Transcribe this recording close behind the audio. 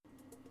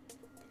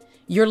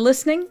You're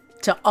listening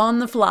to On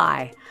the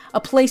Fly, a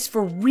place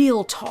for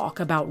real talk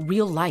about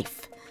real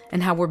life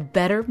and how we're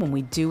better when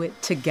we do it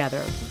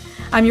together.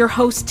 I'm your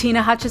host,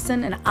 Tina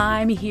Hutchison, and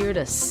I'm here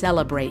to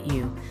celebrate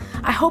you.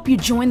 I hope you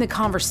join the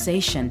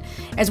conversation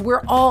as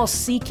we're all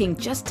seeking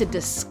just to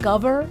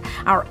discover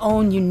our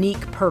own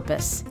unique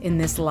purpose in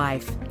this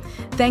life.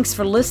 Thanks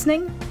for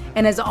listening,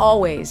 and as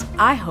always,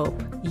 I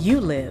hope you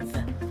live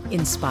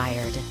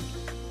inspired.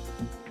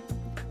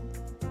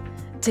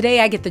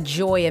 Today, I get the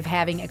joy of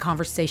having a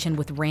conversation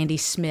with Randy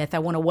Smith. I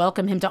want to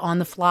welcome him to On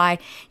the Fly.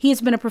 He has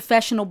been a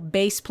professional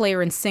bass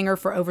player and singer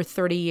for over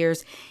 30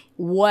 years.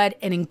 What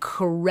an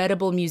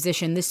incredible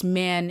musician. This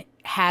man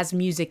has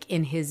music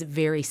in his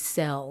very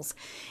cells.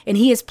 And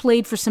he has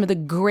played for some of the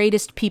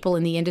greatest people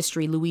in the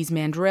industry: Louise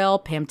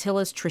Mandrell, Pam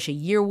Tillis, Trisha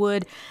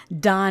Yearwood,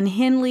 Don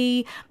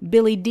Henley,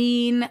 Billy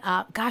Dean.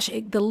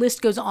 The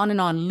list goes on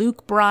and on.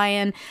 Luke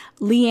Bryan,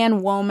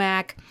 Leanne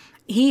Womack.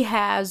 He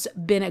has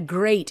been a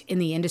great in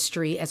the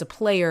industry as a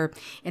player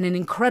and an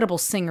incredible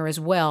singer as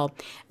well.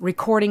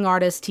 Recording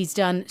artist. He's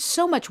done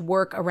so much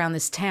work around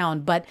this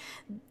town, but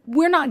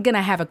we're not going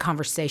to have a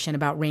conversation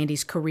about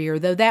Randy's career,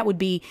 though that would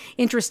be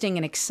interesting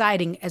and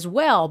exciting as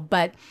well.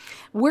 But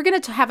we're going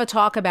to have a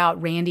talk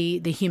about Randy,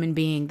 the human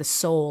being, the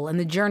soul, and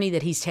the journey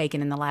that he's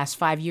taken in the last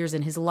 5 years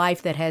in his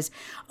life that has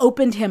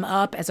opened him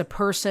up as a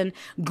person,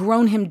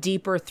 grown him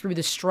deeper through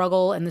the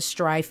struggle and the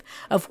strife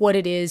of what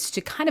it is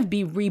to kind of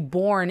be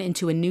reborn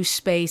into a new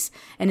space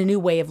and a new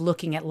way of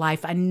looking at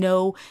life. I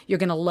know you're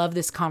going to love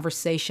this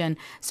conversation,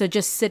 so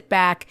just sit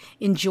back,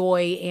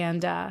 enjoy,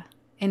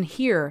 and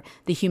hear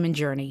the human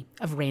journey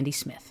of Randy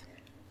Smith.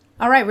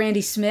 All right,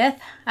 Randy Smith,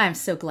 I'm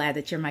so glad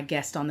that you're my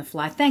guest on the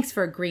fly. Thanks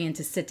for agreeing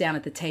to sit down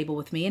at the table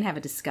with me and have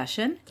a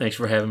discussion. Thanks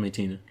for having me,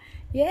 Tina.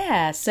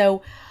 Yeah,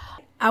 so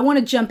I want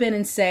to jump in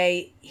and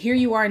say, here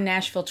you are in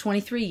Nashville,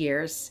 23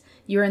 years.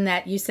 You're in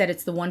that, you said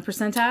it's the 1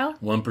 percentile?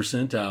 1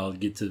 percentile,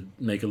 get to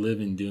make a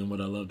living doing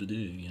what I love to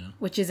do,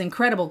 Which is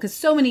incredible, because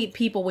so many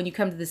people, when you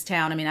come to this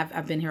town, I mean,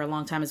 I've been here a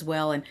long time as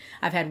well, and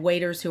I've had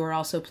waiters who are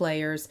also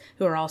players,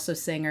 who are also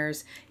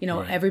singers.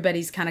 Right.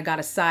 Everybody's kind of got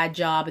a side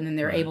job, and then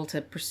they're able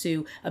to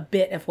pursue a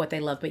bit of what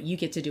they love, but you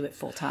get to do it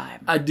full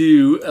time. I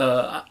do.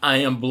 I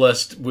am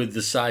blessed with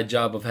the side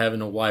job of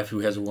having a wife who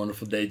has a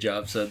wonderful day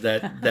job, so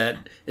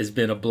that has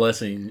been a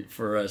blessing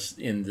for us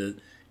in the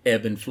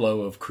ebb and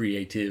flow of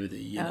creativity,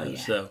 Yeah.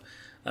 So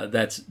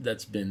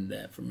that's been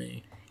that for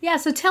me. Yeah,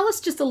 so tell us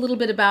just a little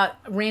bit about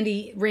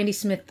Randy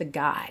Smith, the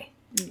guy.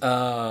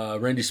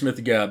 Randy Smith,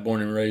 the guy,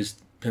 born and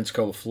raised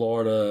Pensacola,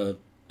 Florida.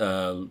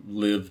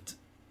 Lived,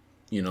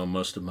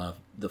 most of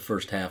the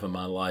first half of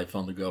my life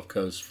on the Gulf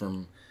Coast,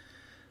 from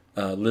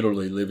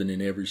literally living in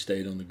every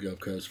state on the Gulf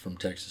Coast, from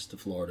Texas to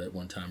Florida at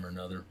one time or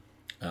another.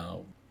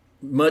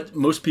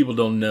 Most people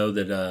don't know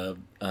that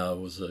I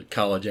was a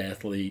college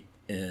athlete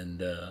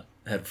and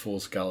had a full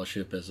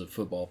scholarship as a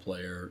football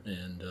player,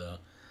 and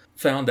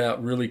found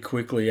out really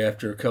quickly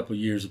after a couple of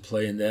years of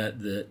playing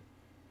that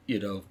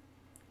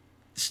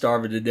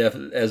starving to death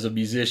as a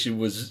musician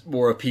was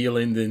more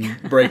appealing than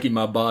breaking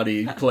my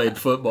body playing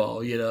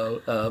football,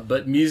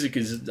 but music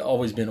has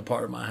always been a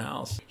part of my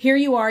house. Here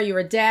you are, you're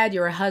a dad,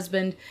 you're a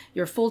husband,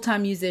 you're a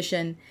full-time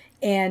musician,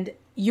 and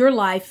your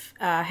life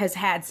has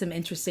had some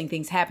interesting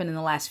things happen in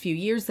the last few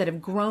years that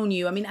have grown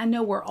you. I mean, I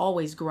know we're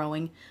always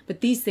growing,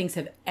 but these things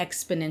have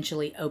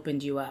exponentially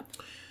opened you up.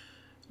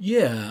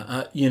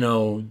 Yeah,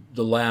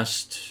 the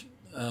last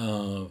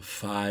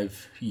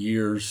 5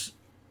 years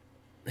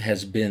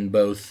has been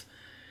both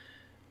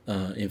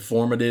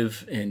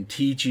informative and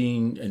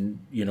teaching, and,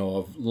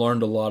 I've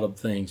learned a lot of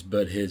things,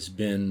 but has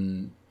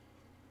been,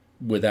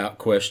 without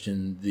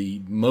question,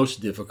 the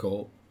most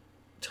difficult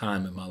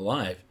time in my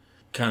life.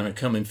 Kind of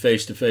coming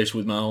face to face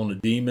with my own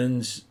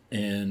demons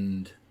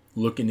and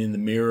looking in the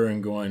mirror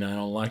and going, I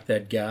don't like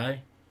that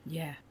guy.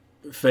 Yeah.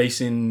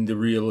 Facing the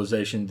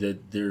realization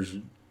that there's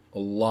a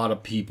lot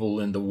of people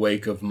in the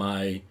wake of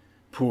my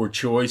poor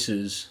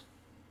choices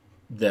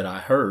that I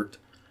hurt.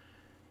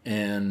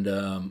 And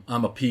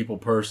I'm a people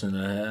person.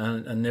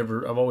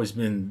 I've always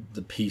been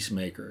the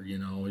peacemaker,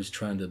 always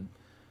trying to,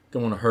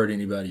 don't want to hurt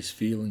anybody's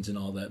feelings and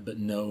all that, but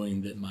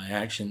knowing that my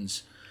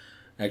actions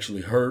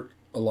actually hurt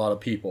a lot of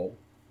people,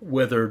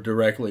 whether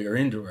directly or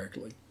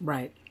indirectly.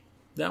 Right.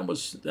 That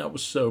was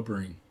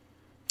sobering.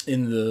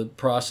 In the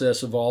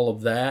process of all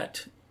of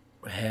that,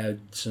 had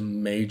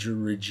some major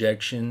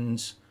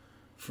rejections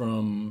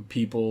from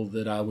people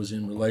that I was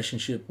in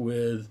relationship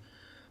with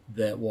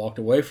that walked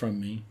away from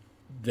me.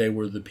 They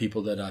were the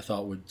people that I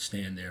thought would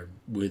stand there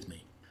with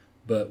me.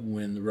 But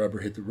when the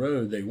rubber hit the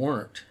road, they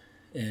weren't.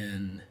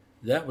 And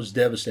that was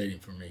devastating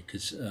for me,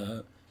 because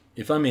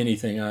if I'm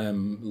anything, I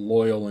am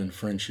loyal in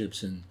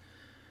friendships and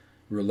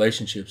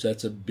relationships.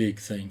 That's a big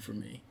thing for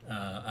me.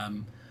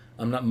 I'm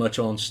not much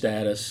on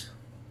status.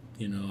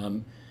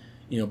 I'm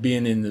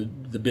being in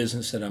the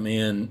business that I'm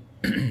in,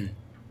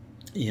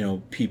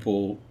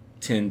 people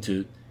tend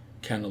to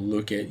kind of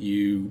look at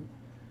you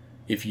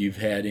if you've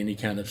had any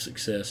kind of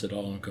success at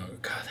all and go,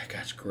 God, that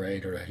guy's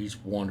great, or he's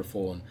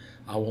wonderful, and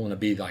I want to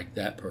be like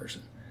that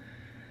person.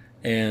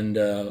 And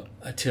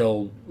I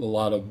tell a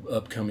lot of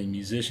upcoming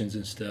musicians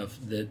and stuff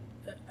that,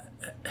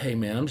 hey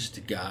man, I'm just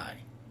a guy.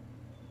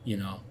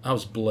 I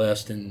was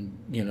blessed and,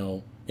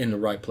 in the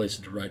right place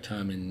at the right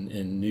time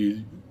and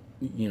knew,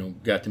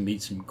 got to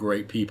meet some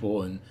great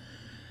people and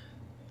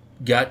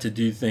got to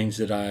do things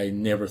that I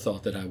never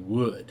thought that I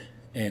would,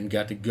 and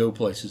got to go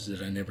places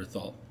that I never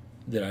thought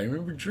that I ever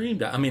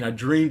dreamed of. I mean, I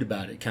dreamed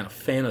about it, kind of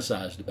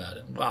fantasized about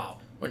it. Wow,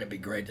 wouldn't it be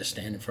great to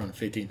stand in front of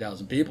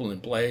 15,000 people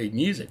and play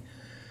music?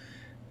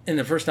 And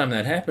the first time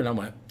that happened, I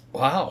went,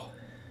 wow,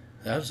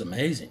 that was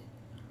amazing.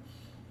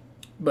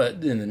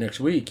 But then the next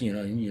week, you're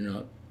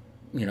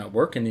not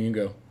working, and you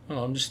go,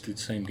 oh, I'm just the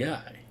same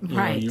guy.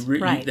 Right,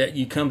 right.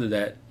 You come to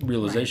that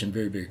realization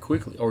very, very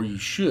quickly, or you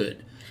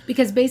should.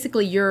 Because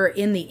basically you're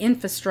in the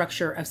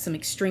infrastructure of some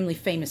extremely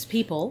famous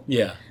people.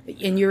 Yeah.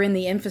 And you're in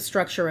the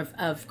infrastructure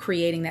of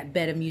creating that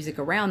bed of music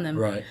around them.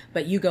 Right.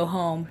 But you go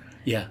home.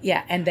 Yeah.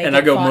 Yeah. And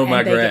I go mow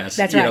my grass.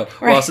 That's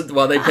right.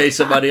 While they pay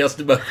somebody else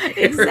to mow theirs.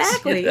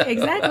 Exactly.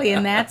 Exactly.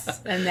 And that's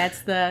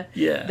the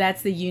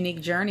that's the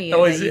unique journey. I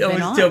always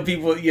tell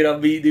people,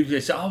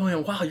 they say, oh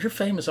man, wow, you're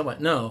famous. I'm like,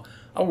 no,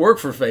 I work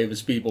for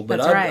famous people, but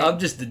I'm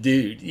just a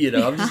dude.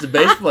 I'm just a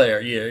bass player.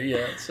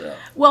 Yeah. So.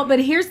 Well, but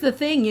here's the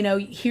thing.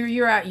 Here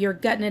you're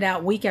gutting it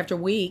out week after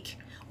week,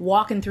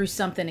 walking through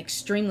something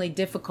extremely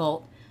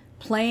difficult,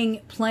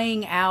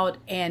 playing out,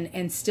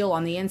 and still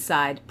on the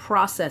inside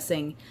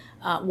processing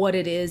what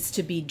it is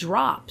to be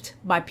dropped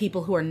by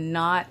people who are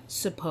not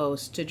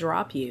supposed to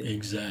drop you.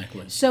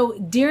 Exactly. So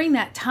during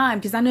that time,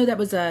 because I know that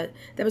was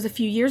a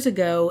few years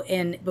ago,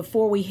 and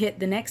before we hit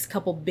the next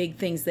couple big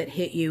things that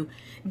hit you,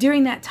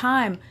 during that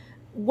time,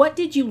 what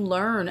did you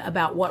learn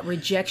about what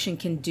rejection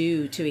can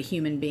do to a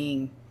human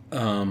being?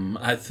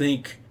 I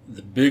think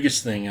the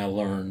biggest thing I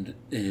learned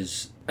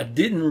is I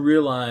didn't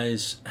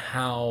realize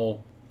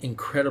how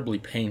incredibly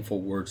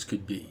painful words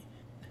could be.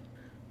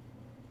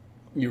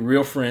 Your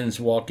real friends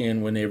walk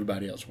in when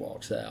everybody else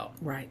walks out.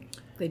 Right.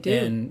 They do.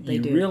 And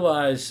you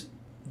realize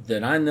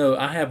that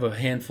I have a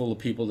handful of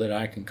people that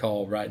I can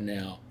call right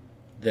now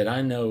that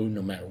I know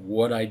no matter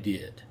what I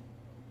did,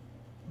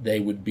 they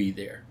would be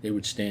there. They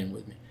would stand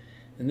with me.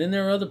 And then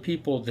there are other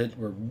people that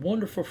were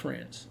wonderful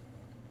friends,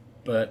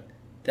 but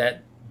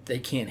that they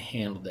can't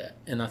handle that.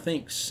 And I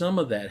think some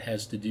of that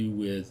has to do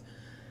with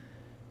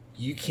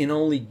you can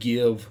only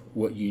give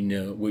what you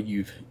know, what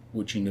you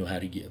know how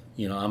to give.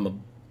 I'm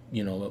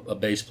a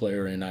bass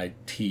player and I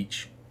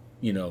teach,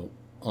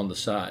 on the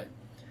side.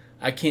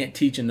 I can't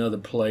teach another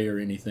player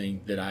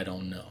anything that I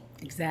don't know.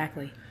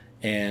 Exactly.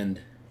 And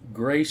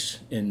grace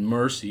and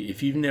mercy,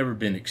 if you've never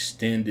been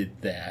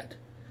extended that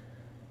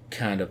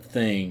kind of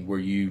thing where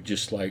you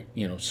just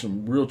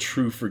some real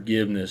true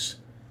forgiveness,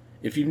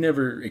 if you've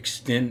never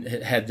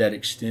had that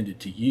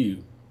extended to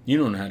you, you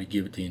don't know how to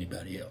give it to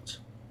anybody else.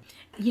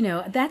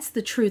 That's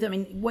the truth. I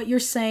mean, what you're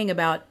saying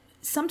about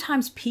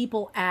sometimes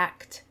people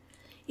act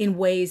in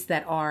ways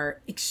that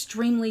are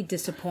extremely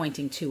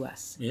disappointing to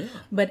us. Yeah.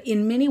 But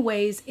in many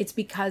ways, it's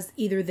because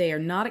either they are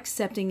not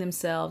accepting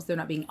themselves, they're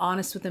not being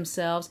honest with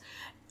themselves,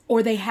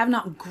 or they have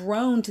not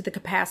grown to the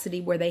capacity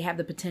where they have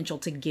the potential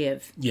to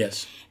give.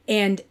 Yes.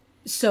 And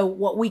so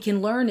what we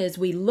can learn is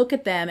we look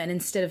at them, and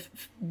instead of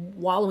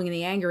wallowing in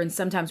the anger, and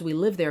sometimes we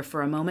live there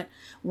for a moment,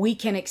 we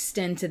can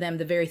extend to them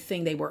the very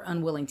thing they were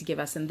unwilling to give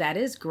us, and that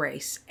is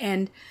grace.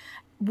 And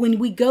when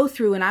we go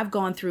through, and I've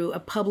gone through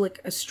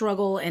a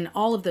struggle and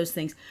all of those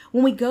things,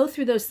 when we go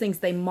through those things,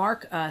 they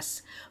mark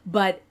us,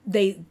 but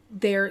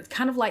they're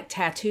kind of like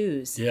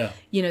tattoos. Yeah.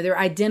 They're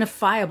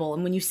identifiable.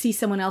 And when you see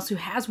someone else who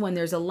has one,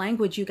 there's a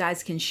language you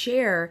guys can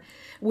share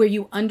where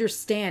you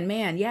understand,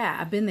 man, yeah,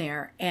 I've been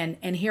there. And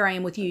here I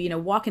am with you,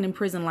 walking in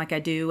prison like I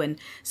do. And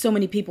so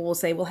many people will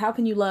say, well, how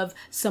can you love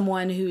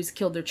someone who's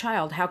killed their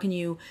child? How can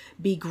you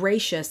be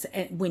gracious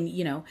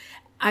when,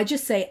 I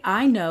just say,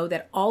 I know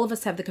that all of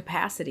us have the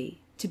capacity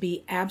to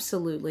be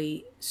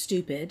absolutely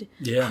stupid,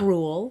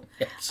 cruel.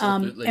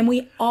 Absolutely. And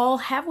we all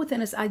have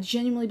within us, I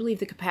genuinely believe,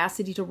 the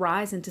capacity to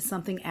rise into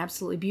something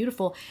absolutely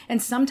beautiful.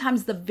 And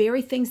sometimes the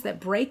very things that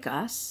break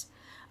us,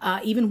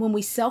 even when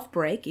we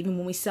self-break, even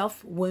when we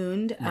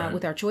self-wound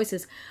with our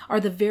choices,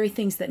 are the very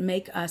things that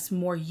make us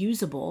more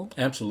usable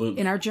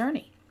in our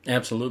journey.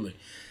 Absolutely.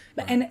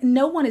 And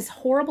no one is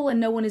horrible and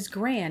no one is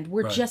grand.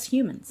 We're just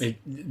humans.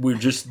 We're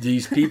just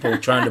these people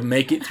trying to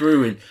make it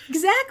through and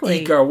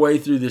exactly eke our way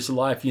through this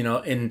life,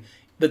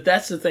 but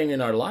that's the thing in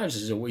our lives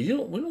is that we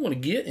don't want to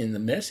get in the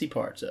messy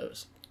parts of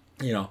us.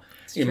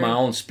 In my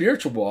own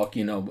spiritual walk,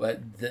 but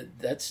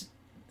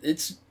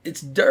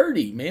it's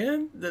dirty,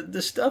 man.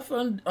 The stuff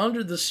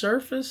under the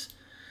surface,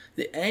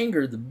 the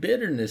anger, the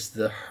bitterness,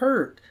 the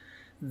hurt,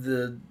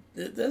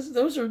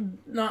 those are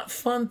not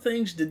fun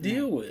things to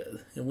deal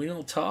with, and we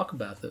don't talk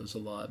about those a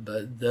lot,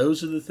 but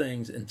those are the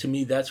things, and to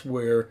me that's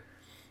where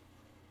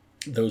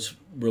those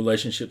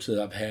relationships that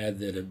I've had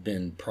that have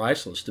been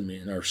priceless to me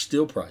and are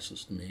still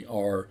priceless to me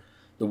are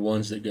the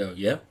ones that go,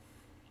 yeah,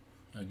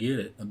 I get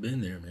it, I've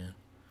been there, man,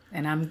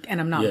 and I'm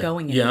not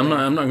going anywhere.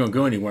 I'm not going to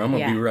go anywhere. I'm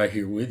going to be right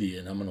here with you,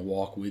 and I'm going to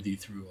walk with you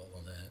through all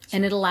of that.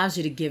 And it allows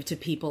you to give to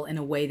people in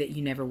a way that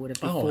you never would have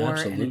before.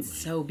 Absolutely. And it's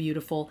so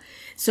beautiful.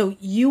 So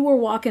you were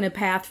walking a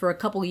path for a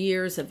couple of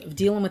years of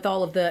dealing with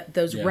all of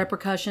those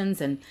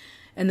repercussions and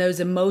those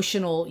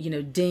emotional,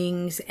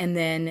 dings. And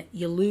then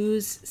you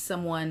lose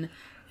someone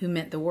who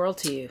meant the world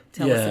to you.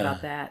 Tell us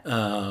about that.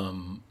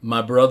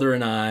 My brother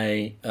and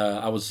I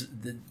was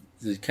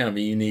the kind of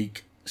a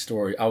unique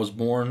story. I was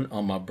born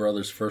on my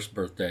brother's first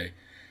birthday.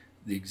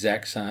 The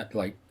exact sign,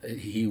 like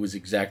he was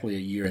exactly a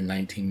year and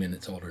 19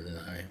 minutes older than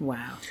I am.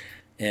 Wow.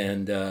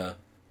 And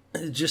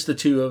just the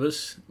two of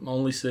us, my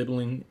only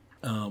sibling.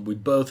 We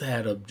both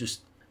had a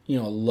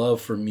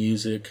love for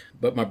music.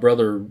 But my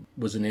brother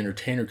was an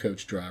entertainer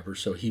coach driver,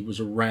 so he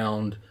was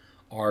around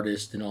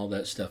artists and all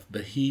that stuff.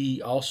 But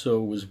he also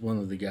was one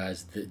of the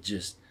guys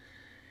that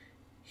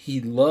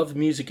he loved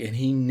music, and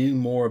he knew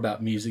more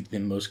about music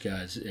than most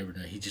guys ever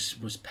know. He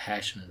just was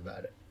passionate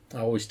about it. I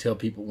always tell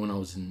people when I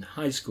was in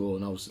high school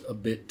and I was a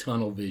bit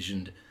tunnel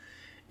visioned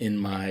in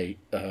my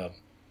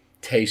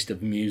taste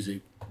of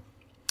music,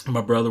 my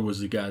brother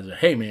was the guy that said,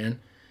 hey man,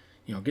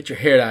 get your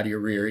head out of your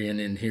rear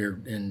end in here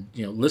and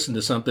listen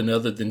to something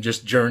other than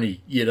just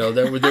Journey.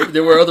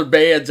 There were other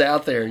bands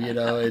out there,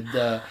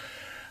 and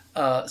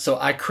so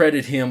I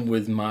credit him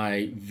with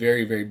my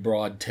very, very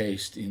broad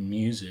taste in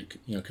music,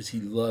 because he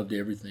loved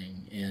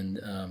everything.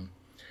 And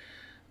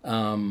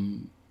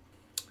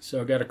so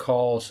I got a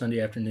call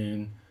Sunday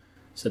afternoon,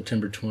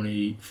 September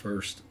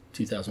 21st,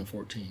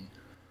 2014.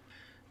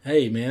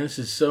 Hey, man, this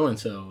is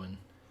so-and-so, and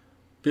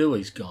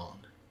Billy's gone.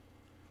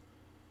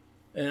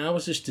 And I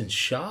was just in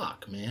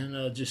shock, man.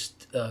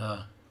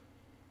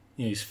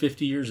 He's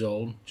 50 years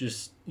old,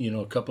 just,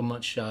 a couple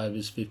months shy of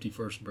his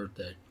 51st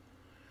birthday.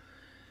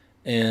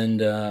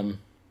 And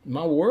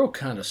my world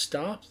kind of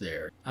stopped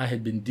there. I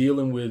had been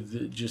dealing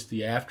with just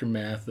the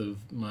aftermath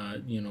of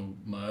my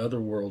other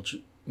world,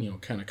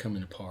 kind of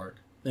coming apart.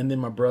 And then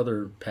my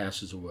brother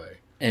passes away.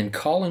 And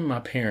calling my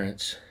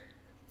parents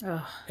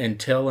and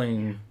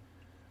telling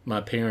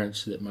my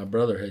parents that my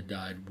brother had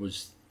died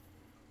was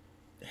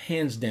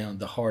hands down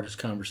the hardest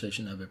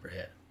conversation I've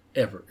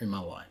ever in my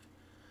life.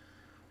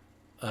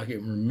 I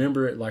can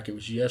remember it like it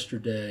was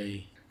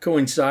yesterday.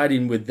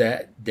 Coinciding with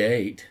that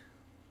date,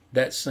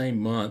 that same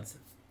month,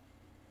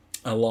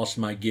 I lost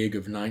my gig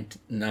of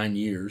 9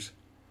 years.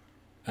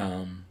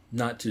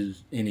 Not to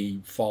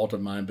any fault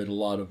of mine, but a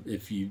lot of,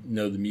 if you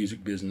know the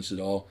music business at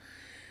all,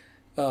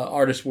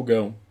 artists will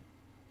go,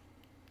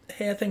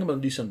 hey, I think I'm going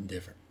to do something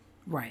different.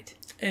 Right.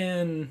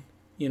 And,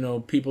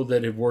 people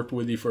that have worked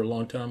with you for a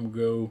long time will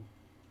go,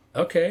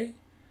 okay.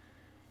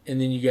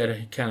 And then you got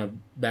to kind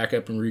of back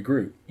up and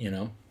regroup,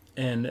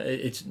 And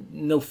it's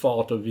no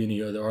fault of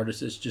any other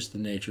artist. It's just the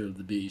nature of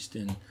the beast.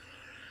 And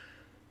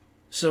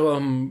so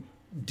I'm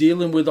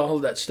dealing with all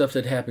of that stuff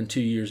that happened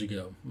 2 years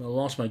ago. I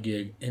lost my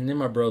gig, and then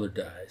my brother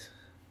dies.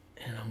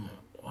 And I'm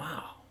like,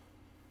 wow,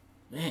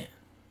 man,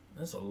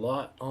 that's a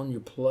lot on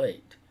your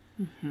plate.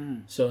 Mm-hmm.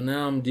 So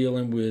now I'm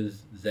dealing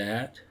with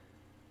that.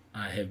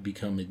 I have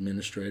become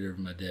administrator of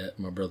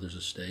my brother's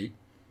estate,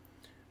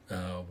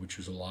 which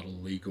was a lot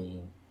of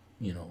legal,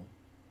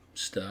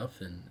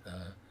 stuff. And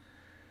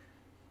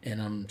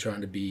I'm trying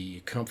to be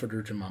a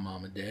comforter to my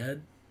mom and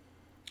dad.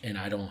 And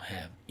I don't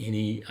have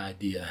any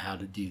idea how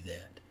to do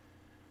that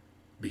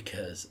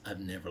because I've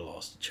never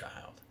lost a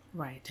child.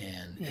 Right.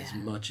 And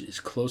as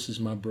close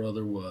as my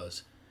brother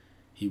was,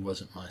 he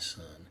wasn't my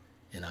son.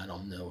 And I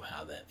don't know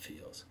how that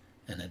feels.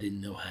 And I didn't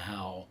know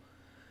how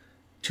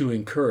to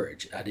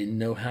encourage. I didn't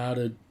know how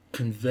to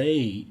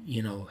convey,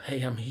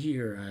 hey, I'm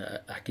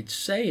here. I could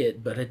say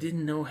it, but I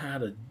didn't know how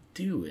to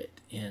do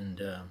it.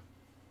 And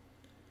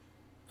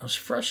I was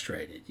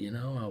frustrated,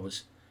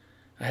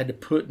 I had to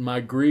put my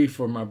grief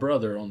for my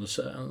brother on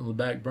the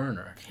back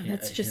burner.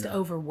 That's just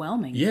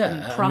overwhelming.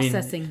 Yeah.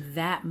 Processing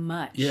that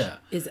much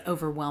is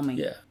overwhelming.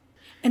 Yeah.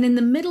 And in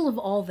the middle of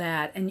all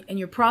that, and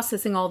you're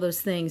processing all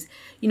those things,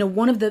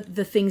 one of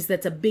the things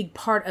that's a big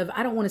part of,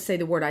 I don't want to say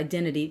the word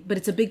identity, but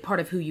it's a big part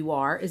of who you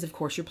are, is of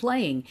course your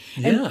playing.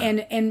 Yeah.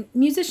 And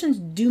musicians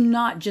do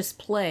not just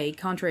play,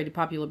 contrary to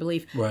popular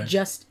belief,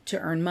 just to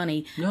earn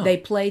money. No. They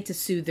play to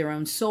soothe their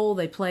own soul.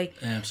 They play.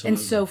 Absolutely. And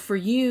so for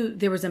you,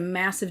 there was a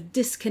massive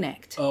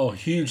disconnect. Oh,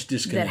 huge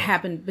disconnect. That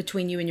happened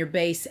between you and your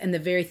bass and the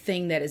very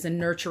thing that is a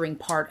nurturing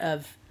part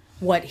of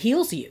what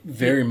heals you.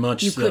 Very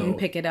much so. You couldn't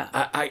pick it up.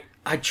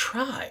 I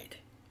tried.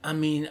 I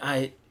mean,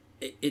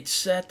 it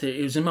sat there.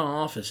 It was in my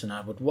office, and I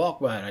would walk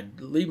by it.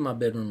 I'd leave my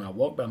bedroom, I'd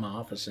walk by my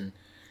office, and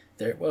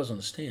there it was on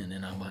the stand.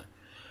 And I'm like,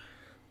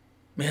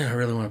 man, I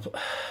really want to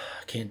play.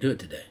 I can't do it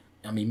today.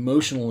 I'm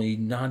emotionally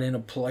not in a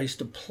place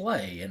to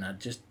play, and I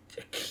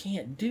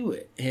can't do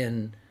it.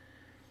 And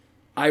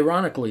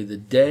ironically, the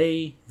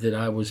day that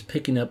I was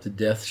picking up the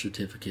death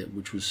certificate,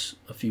 which was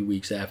a few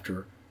weeks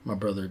after my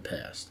brother had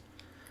passed,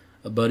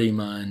 a buddy of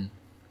mine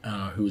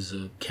who was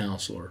a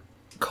counselor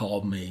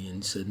called me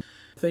and said,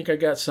 I think I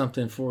got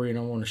something for you and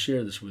I want to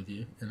share this with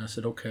you. And I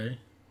said, okay.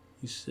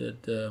 He said,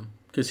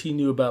 because he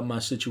knew about my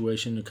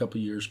situation a couple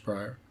of years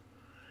prior.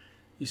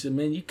 He said,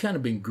 man, you kind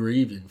of been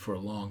grieving for a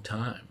long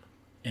time.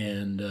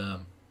 And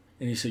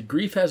And he said,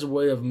 grief has a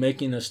way of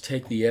making us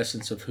take the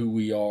essence of who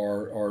we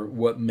are or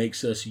what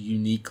makes us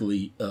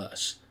uniquely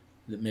us,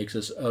 that makes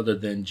us other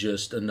than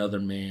just another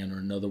man or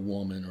another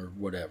woman or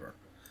whatever.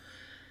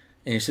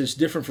 And he says it's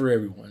different for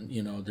everyone.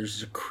 You know,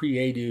 there's a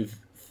creative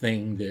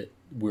thing that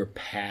we're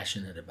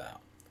passionate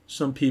about.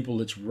 Some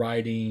people it's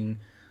writing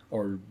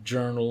or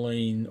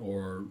journaling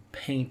or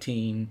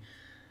painting,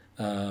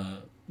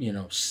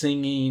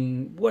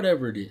 singing,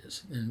 whatever it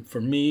is. And for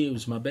me, it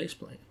was my bass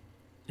playing.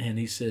 And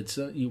he said,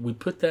 so we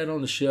put that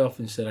on the shelf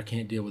and said, I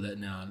can't deal with that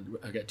now.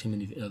 I got too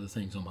many other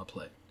things on my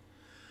plate.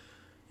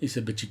 He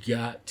said, but you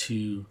got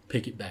to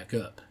pick it back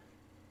up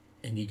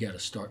and you got to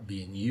start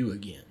being you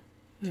again.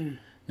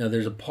 Now,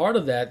 there's a part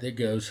of that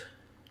goes,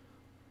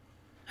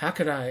 how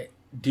could I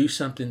do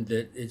something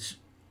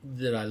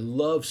that I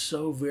love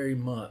so very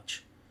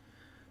much?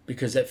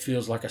 Because that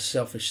feels like a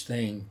selfish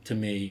thing to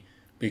me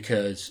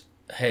because,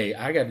 hey,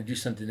 I got to do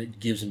something that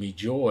gives me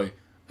joy.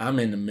 I'm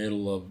in the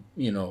middle of,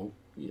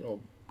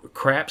 a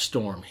crap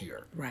storm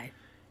here. Right.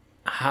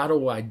 How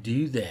do I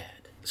do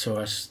that? So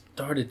I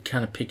started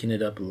kind of picking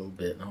it up a little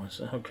bit, and I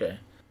was like, okay.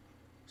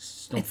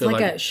 It's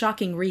like a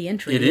shocking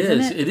re-entry, It isn't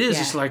is. it? It is.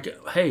 Yeah. It's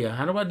like, hey,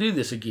 how do I do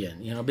this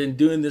again? I've been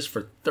doing this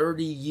for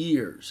 30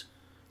 years.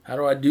 How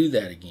do I do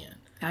that again?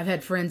 I've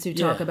had friends who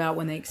talk about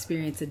when they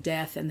experience a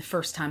death and the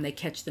first time they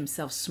catch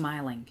themselves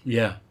smiling.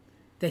 Yeah.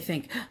 They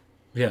think,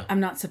 yeah, I'm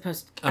not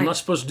supposed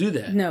to do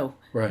that. No.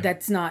 Right.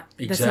 That's not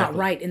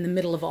right in the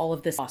middle of all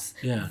of this loss.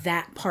 Yeah.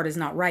 That part is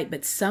not right.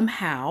 But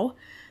somehow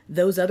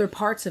those other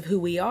parts of who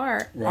we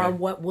are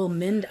what will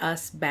mend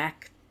us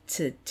back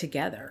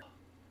together.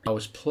 I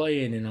was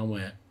playing and I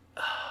went,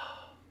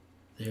 oh,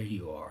 there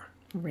you are.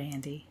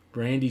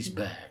 Randy's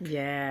back.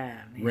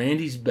 Yeah. Man.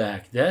 Randy's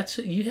back.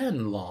 You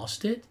hadn't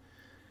lost it.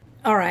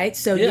 All right,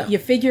 so you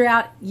figure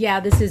out,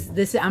 this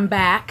is. I'm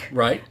back.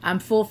 Right. I'm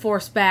full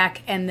force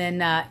back, and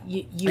then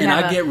you and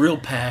I get real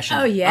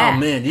passionate. Oh yeah. Oh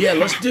man, yeah,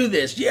 let's do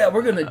this. Yeah,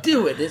 we're gonna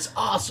do it. It's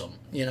awesome.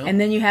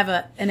 And then you have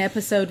an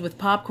episode with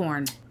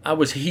popcorn. I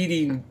was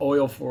heating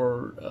oil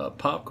for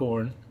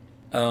popcorn.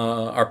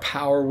 Our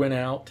power went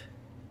out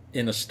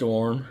in a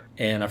storm,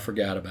 and I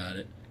forgot about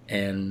it.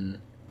 And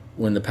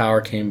when the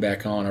power came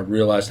back on, I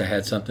realized I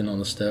had something on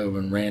the stove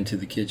and ran to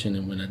the kitchen.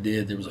 And when I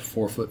did, there was a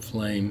 4-foot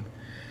flame.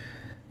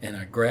 And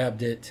I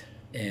grabbed it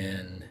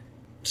and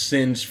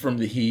singed from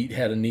the heat,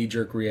 had a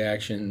knee-jerk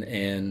reaction,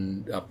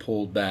 and I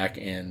pulled back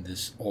and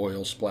this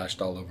oil splashed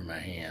all over my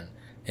hand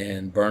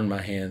and burned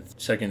my hand,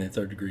 2nd and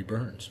 3rd degree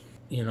burns.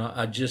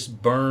 I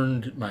just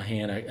burned my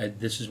hand.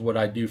 This is what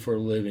I do for a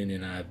living,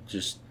 and I've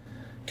just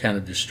kind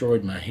of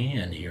destroyed my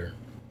hand here.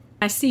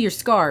 I see your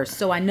scars,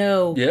 so I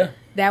know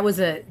that was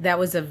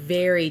a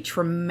very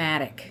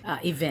traumatic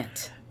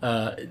event.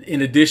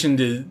 In addition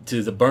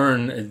to the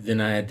burn,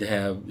 then I had to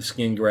have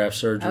skin graft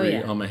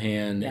surgery on my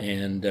hand,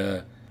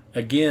 and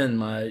again,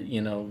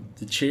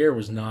 the chair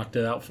was knocked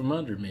out from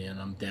under me, and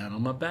I'm down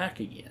on my back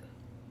again.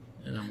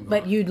 And I'm going,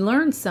 but you'd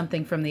learned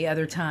something from the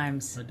other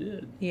times. I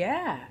did.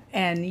 Yeah,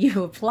 and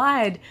you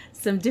applied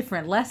some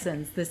different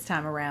lessons this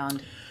time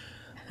around.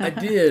 I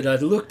did. I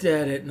looked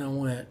at it and I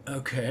went,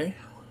 okay.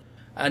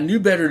 I knew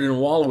better than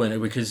wallow in it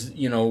because,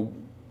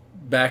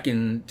 back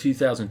in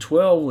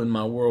 2012 when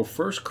my world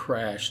first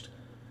crashed,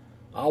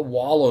 I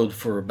wallowed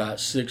for about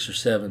 6 or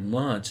 7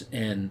 months,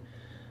 and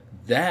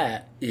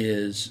that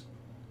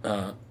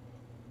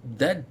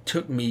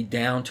took me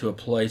down to a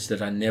place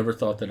that I never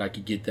thought that I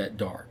could get that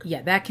dark.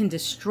 Yeah, that can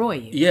destroy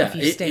you if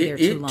you stay there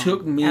too long. It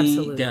took me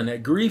Absolutely. down.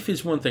 That grief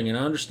is one thing, and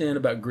I understand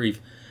about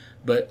grief,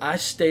 but I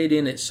stayed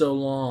in it so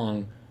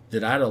long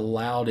that I'd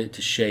allowed it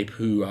to shape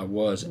who I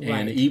was,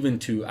 and even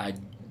to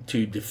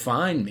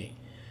define me.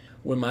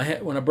 When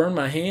I burned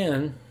my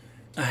hand,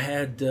 I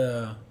had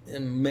an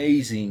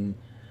amazing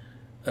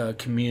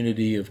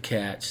community of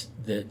cats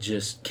that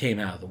just came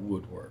out of the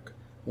woodwork.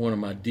 One of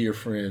my dear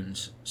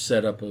friends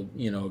set up a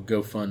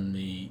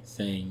GoFundMe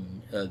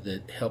thing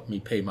that helped me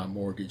pay my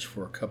mortgage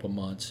for a couple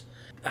months.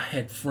 I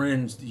had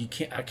friends.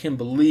 I can't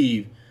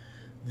believe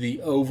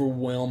the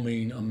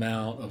overwhelming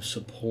amount of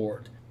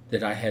support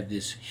that I had.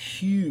 This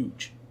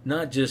huge,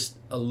 not just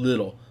a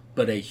little,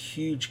 but a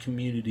huge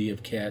community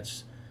of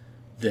cats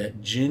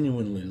that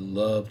genuinely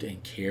loved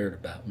and cared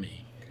about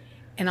me.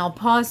 And I'll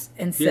pause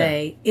and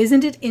say,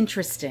 isn't it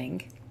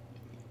interesting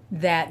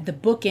that the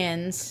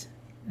bookends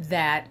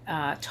that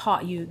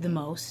taught you the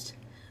most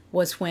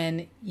was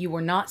when you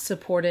were not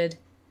supported,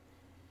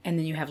 and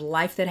then you have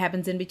life that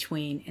happens in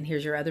between, and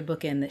here's your other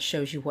bookend that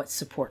shows you what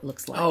support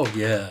looks like. Oh,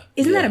 yeah.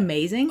 Isn't that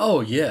amazing?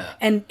 Oh, yeah.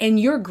 And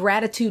your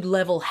gratitude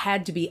level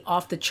had to be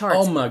off the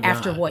charts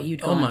after what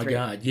you'd gone through. Oh,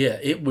 my God. Yeah,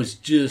 it was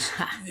just,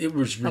 it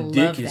was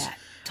ridiculous. I love that.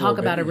 Talk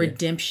about a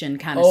redemption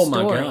kind of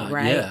story, my God,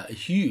 right? Yeah,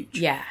 huge.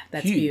 Yeah,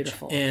 that's huge.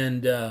 Beautiful.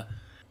 And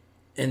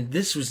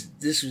this was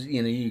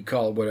you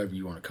call it whatever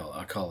you want to call it.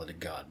 I call it a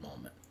God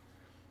moment.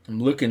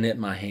 I'm looking at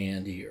my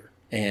hand here,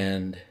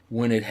 and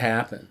when it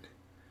happened,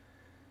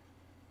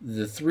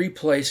 the 3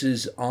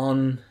 places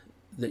on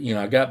the,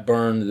 I got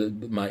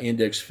burned, my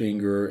index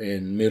finger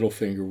and middle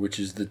finger, which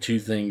is the 2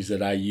 things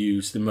that I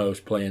use the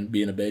most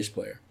being a bass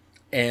player.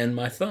 and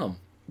my thumb.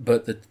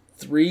 But the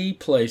 3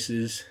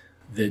 places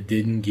that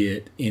didn't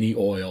get any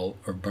oil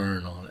or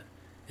burn on it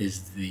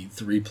is the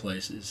 3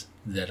 places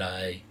that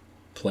I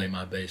play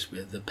my bass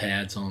with. The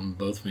pads on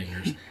both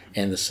fingers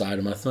and the side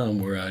of my thumb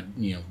where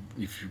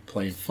if you're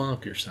playing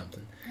funk or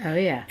something. Oh,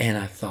 yeah. And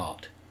I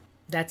thought,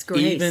 that's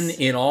grace. Even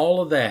in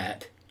all of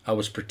that, I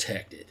was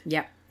protected.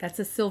 Yep. That's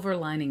a silver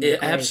lining.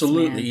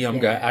 Absolutely.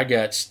 I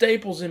got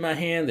staples in my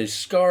hand. There's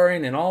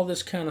scarring and all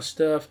this kind of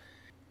stuff.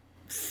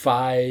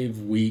 5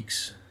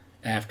 weeks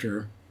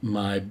after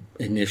my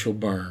initial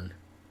burn,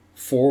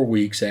 4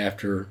 weeks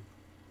after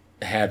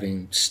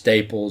having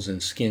staples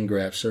and skin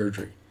graft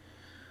surgery,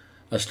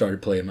 I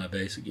started playing my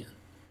bass again.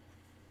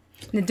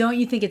 Now, don't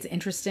you think it's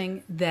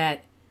interesting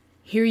that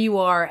here you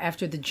are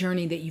after the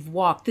journey that you've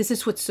walked? This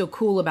is what's so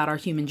cool about our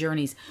human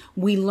journeys.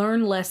 We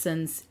learn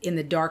lessons in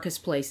the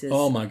darkest places.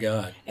 Oh, my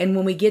God. And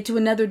when we get to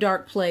another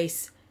dark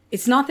place,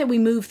 it's not that we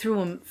move through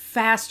them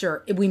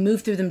faster. We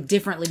move through them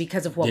differently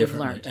because of what we've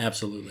learned.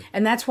 Absolutely.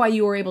 And that's why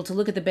you were able to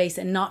look at the bass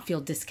and not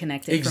feel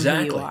disconnected from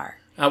who you are.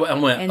 I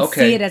went, and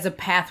okay. see it as a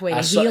pathway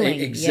to healing.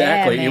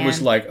 Exactly. Yeah, it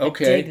was like,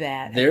 okay,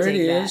 there it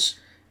is. That.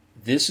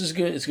 This is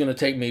good. It's going to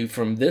take me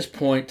from this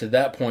point to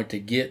that point to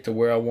get to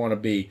where I want to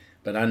be.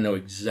 But I know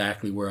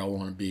exactly where I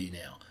want to be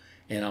now.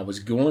 And I was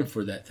going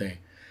for that thing.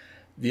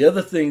 The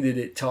other thing that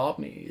it taught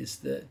me is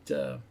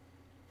that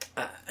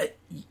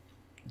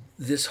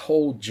this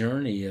whole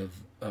journey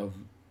of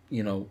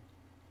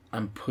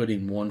I'm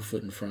putting one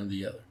foot in front of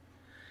the other.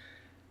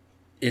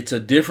 It's a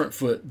different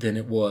foot than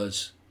it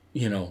was,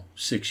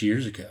 6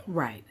 years ago.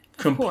 Right.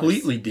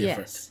 Completely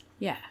different. Yes.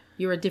 Yeah.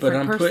 You're a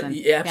different person.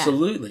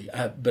 Absolutely.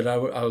 Yeah. But I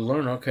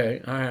learned,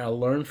 okay, all right, I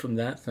learned from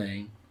that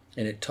thing,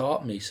 and it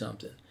taught me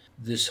something.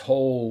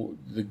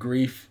 The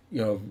grief,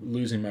 of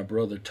losing my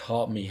brother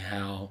taught me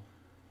how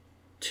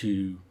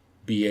to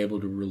be able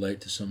to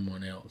relate to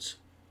someone else,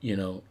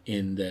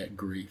 in that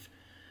grief.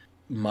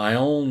 My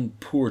own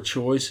poor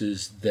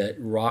choices that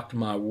rocked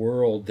my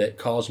world, that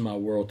caused my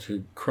world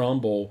to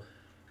crumble,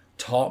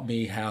 taught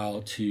me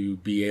how to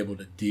be able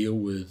to deal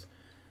with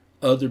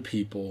other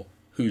people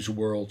whose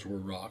worlds were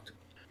rocked.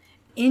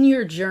 In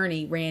your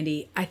journey,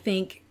 Randy, I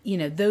think,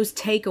 those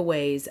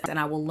takeaways, and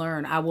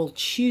I will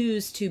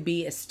choose to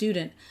be a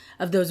student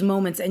of those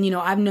moments. And,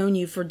 I've known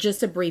you for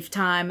just a brief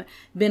time,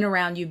 been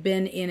around you,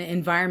 been in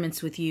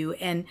environments with you,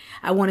 and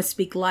I want to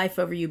speak life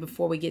over you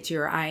before we get to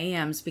your I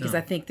ams, because I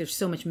think there's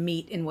so much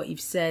meat in what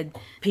you've said.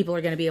 People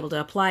are going to be able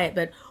to apply it.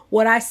 But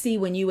what I see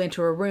when you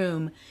enter a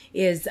room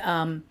is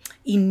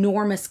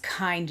enormous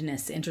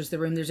kindness enters the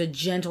room. There's a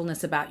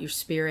gentleness about your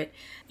spirit.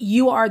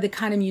 You are the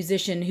kind of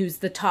musician who's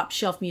the top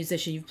shelf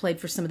musician. You've played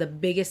for some of the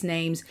biggest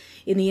names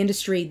in the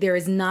industry. There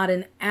is not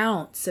an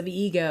ounce of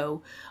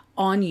ego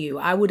on you.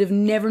 I would have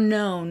never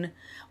known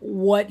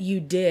what you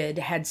did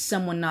had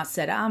someone not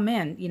said, oh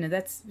man,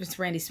 that's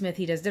Randy Smith,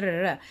 he does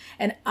da-da-da-da.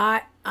 And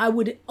I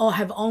would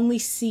have only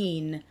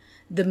seen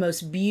the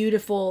most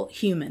beautiful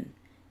human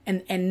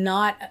and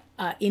not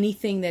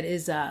anything that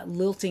is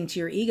lilting to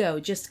your ego,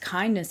 just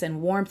kindness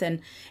and warmth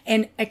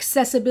and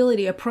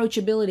accessibility,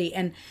 approachability.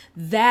 And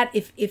that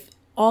if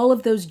all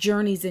of those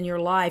journeys in your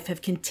life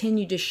have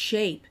continued to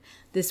shape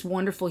this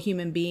wonderful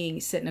human being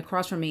sitting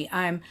across from me,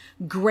 I'm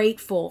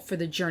grateful for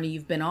the journey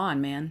you've been on,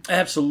 man.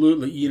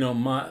 Absolutely.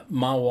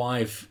 My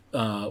wife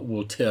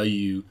will tell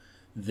you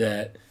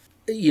that,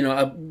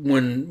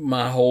 when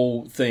my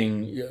whole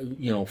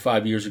thing,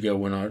 5 years ago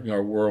when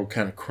our world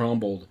kind of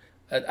crumbled,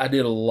 I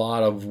did a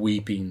lot of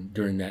weeping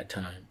during that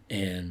time,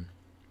 and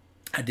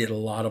I did a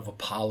lot of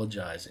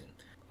apologizing.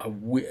 I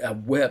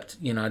wept,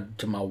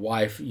 to my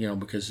wife,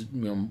 because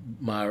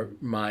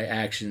my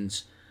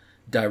actions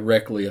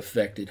directly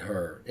affected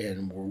her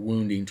and were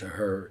wounding to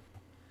her.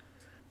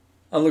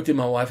 I looked at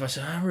my wife. I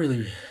said, I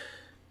really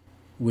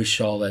wish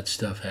all that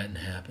stuff hadn't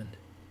happened,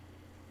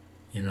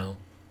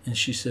 And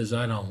she says,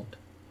 I don't.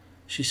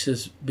 She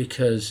says,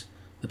 because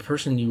the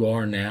person you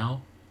are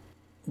now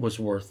was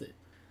worth it.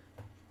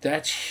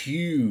 That's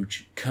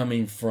huge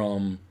coming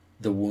from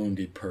the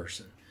wounded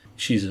person.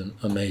 She's an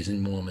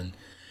amazing woman.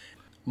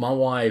 My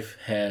wife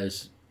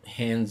has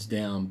hands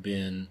down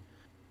been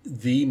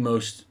the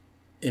most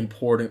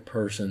important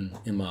person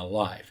in my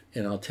life.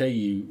 And I'll tell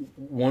you,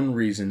 one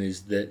reason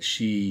is that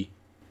she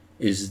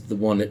is the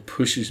one that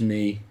pushes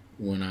me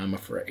when I'm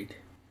afraid.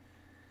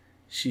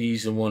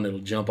 She's the one that'll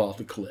jump off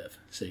the cliff,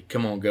 say,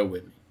 come on, go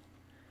with me.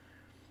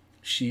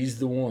 She's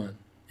the one.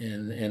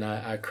 And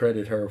I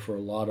credit her for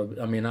a lot of,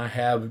 I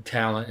have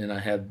talent and I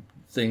have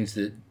things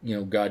that,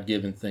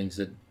 God-given things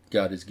that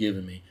God has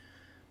given me,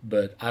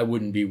 but I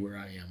wouldn't be where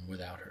I am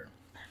without her.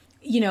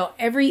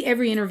 Every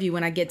interview,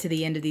 when I get to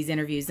the end of these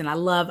interviews, and I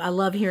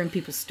love hearing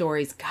people's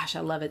stories. Gosh, I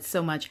love it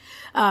so much.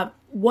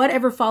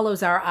 Whatever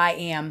follows our I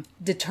am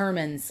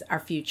determines our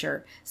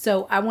future.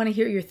 So I want to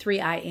hear your 3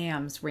 I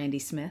ams, Randy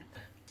Smith.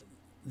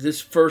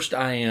 This first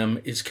I am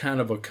is kind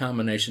of a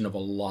combination of a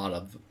lot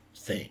of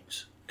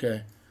things,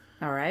 okay?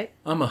 All right.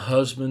 I'm a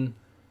husband,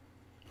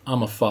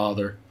 I'm a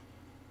father,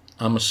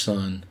 I'm a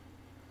son,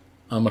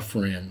 I'm a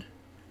friend,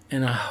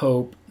 and I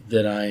hope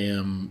that I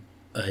am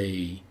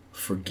a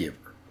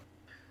forgiver.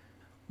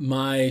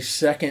 My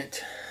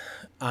second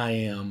I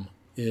am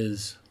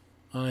is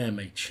I am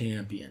a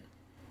champion,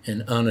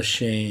 an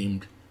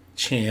unashamed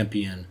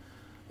champion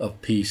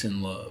of peace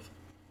and love.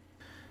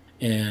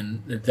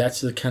 And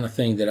that's the kind of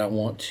thing that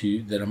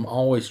that I'm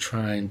always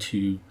trying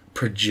to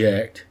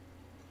project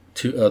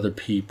to other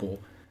people,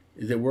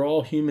 that we're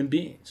all human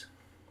beings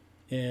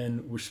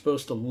and we're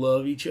supposed to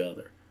love each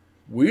other.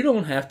 We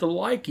don't have to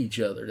like each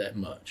other that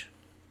much,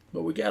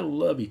 but we got to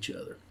love each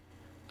other.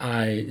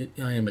 I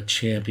am a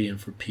champion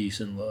for peace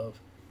and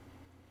love.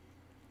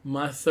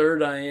 My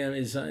third I am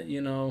is,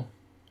 I'm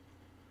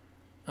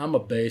a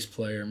bass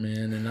player,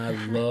 man, and I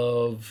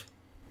love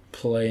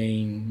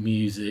playing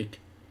music.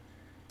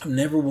 I've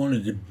never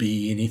wanted to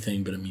be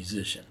anything but a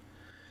musician.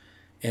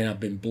 And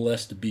I've been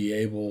blessed to be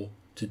able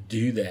to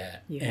do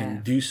that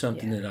and do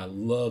something that I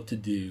love to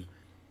do.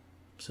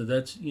 So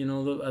that's,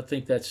 I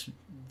think that's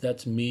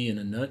me in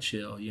a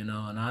nutshell, and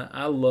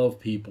I love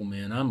people,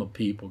 man. I'm a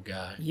people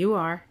guy. You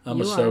are. I'm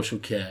a social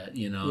cat,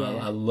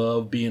 I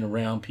love being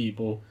around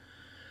people.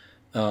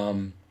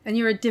 And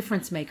you're a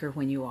difference maker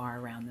when you are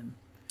around them.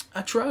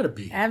 I try to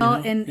be.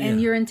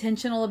 And you're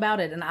intentional about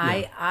it. And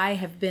I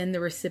have been the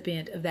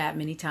recipient of that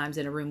many times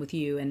in a room with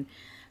you. And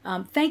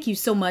thank you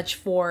so much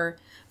for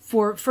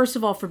first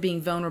of all, for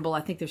being vulnerable. I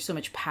think there's so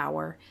much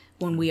power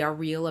when we are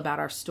real about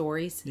our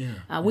stories.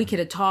 We could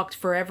have talked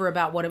forever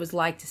about what it was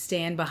like to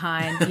stand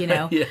behind,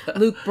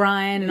 Luke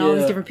Bryan and all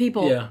these different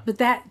people. But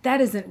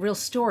that isn't real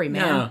story,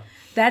 man. No.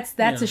 That's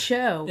a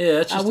show. Yeah,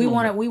 that's just we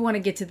want to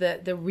get to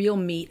the real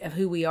meat of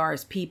who we are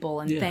as people.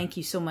 And thank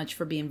you so much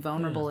for being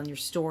vulnerable in your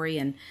story.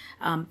 And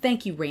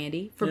thank you,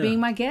 Randy, for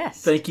being my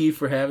guest. Thank you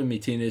for having me,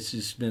 Tina. It's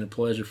just been a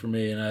pleasure for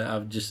me, and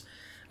I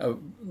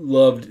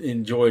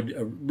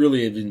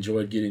really have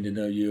enjoyed getting to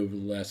know you over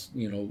the last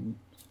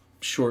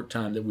short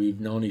time that we've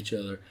known each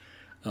other.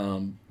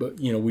 But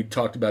we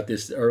talked about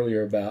this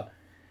earlier about.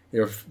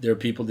 There are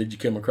people that you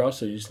come across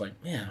that you're just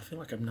like, man, I feel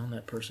like I've known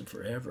that person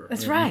forever.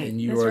 That's right. And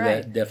you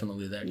are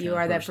definitely that kind of person. You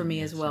are that for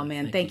me as well,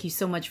 man. Thank you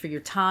so much for your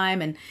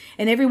time. And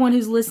everyone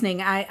who's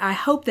listening, I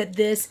hope that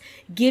this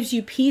gives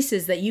you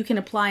pieces that you can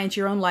apply into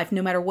your own life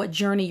no matter what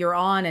journey you're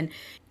on. And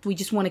we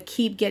just want to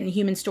keep getting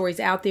human stories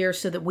out there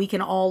so that we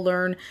can all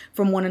learn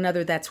from one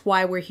another. That's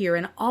why we're here.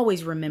 And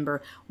always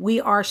remember,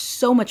 we are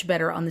so much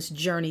better on this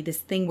journey, this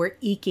thing we're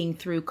eking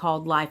through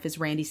called life, as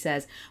Randy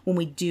says, when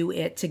we do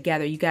it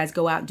together. You guys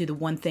go out and do the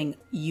one thing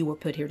you were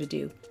put here to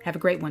do. Have a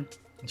great one.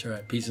 That's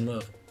right. Peace and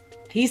love.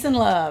 Peace and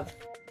love.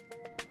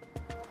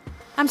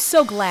 I'm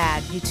so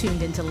glad you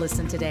tuned in to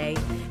listen today.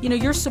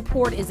 Your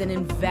support is an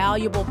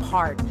invaluable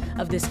part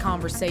of this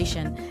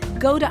conversation.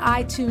 Go to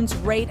iTunes,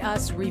 rate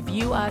us,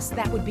 review us.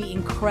 That would be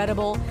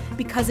incredible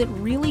because it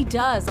really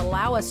does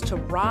allow us to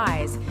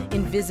rise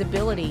in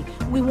visibility.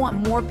 We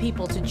want more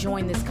people to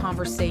join this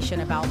conversation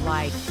about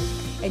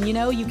life. And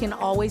you can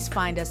always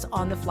find us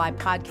on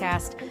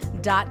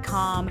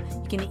theflypodcast.com.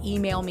 You can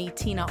email me,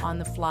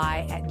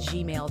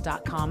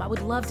 tinaonthefly@gmail.com. I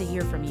would love to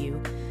hear from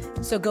you.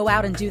 So go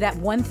out and do that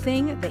one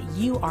thing that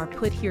you are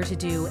put here to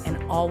do.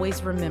 And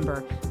always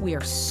remember, we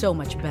are so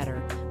much better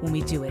when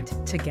we do it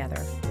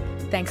together.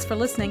 Thanks for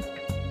listening.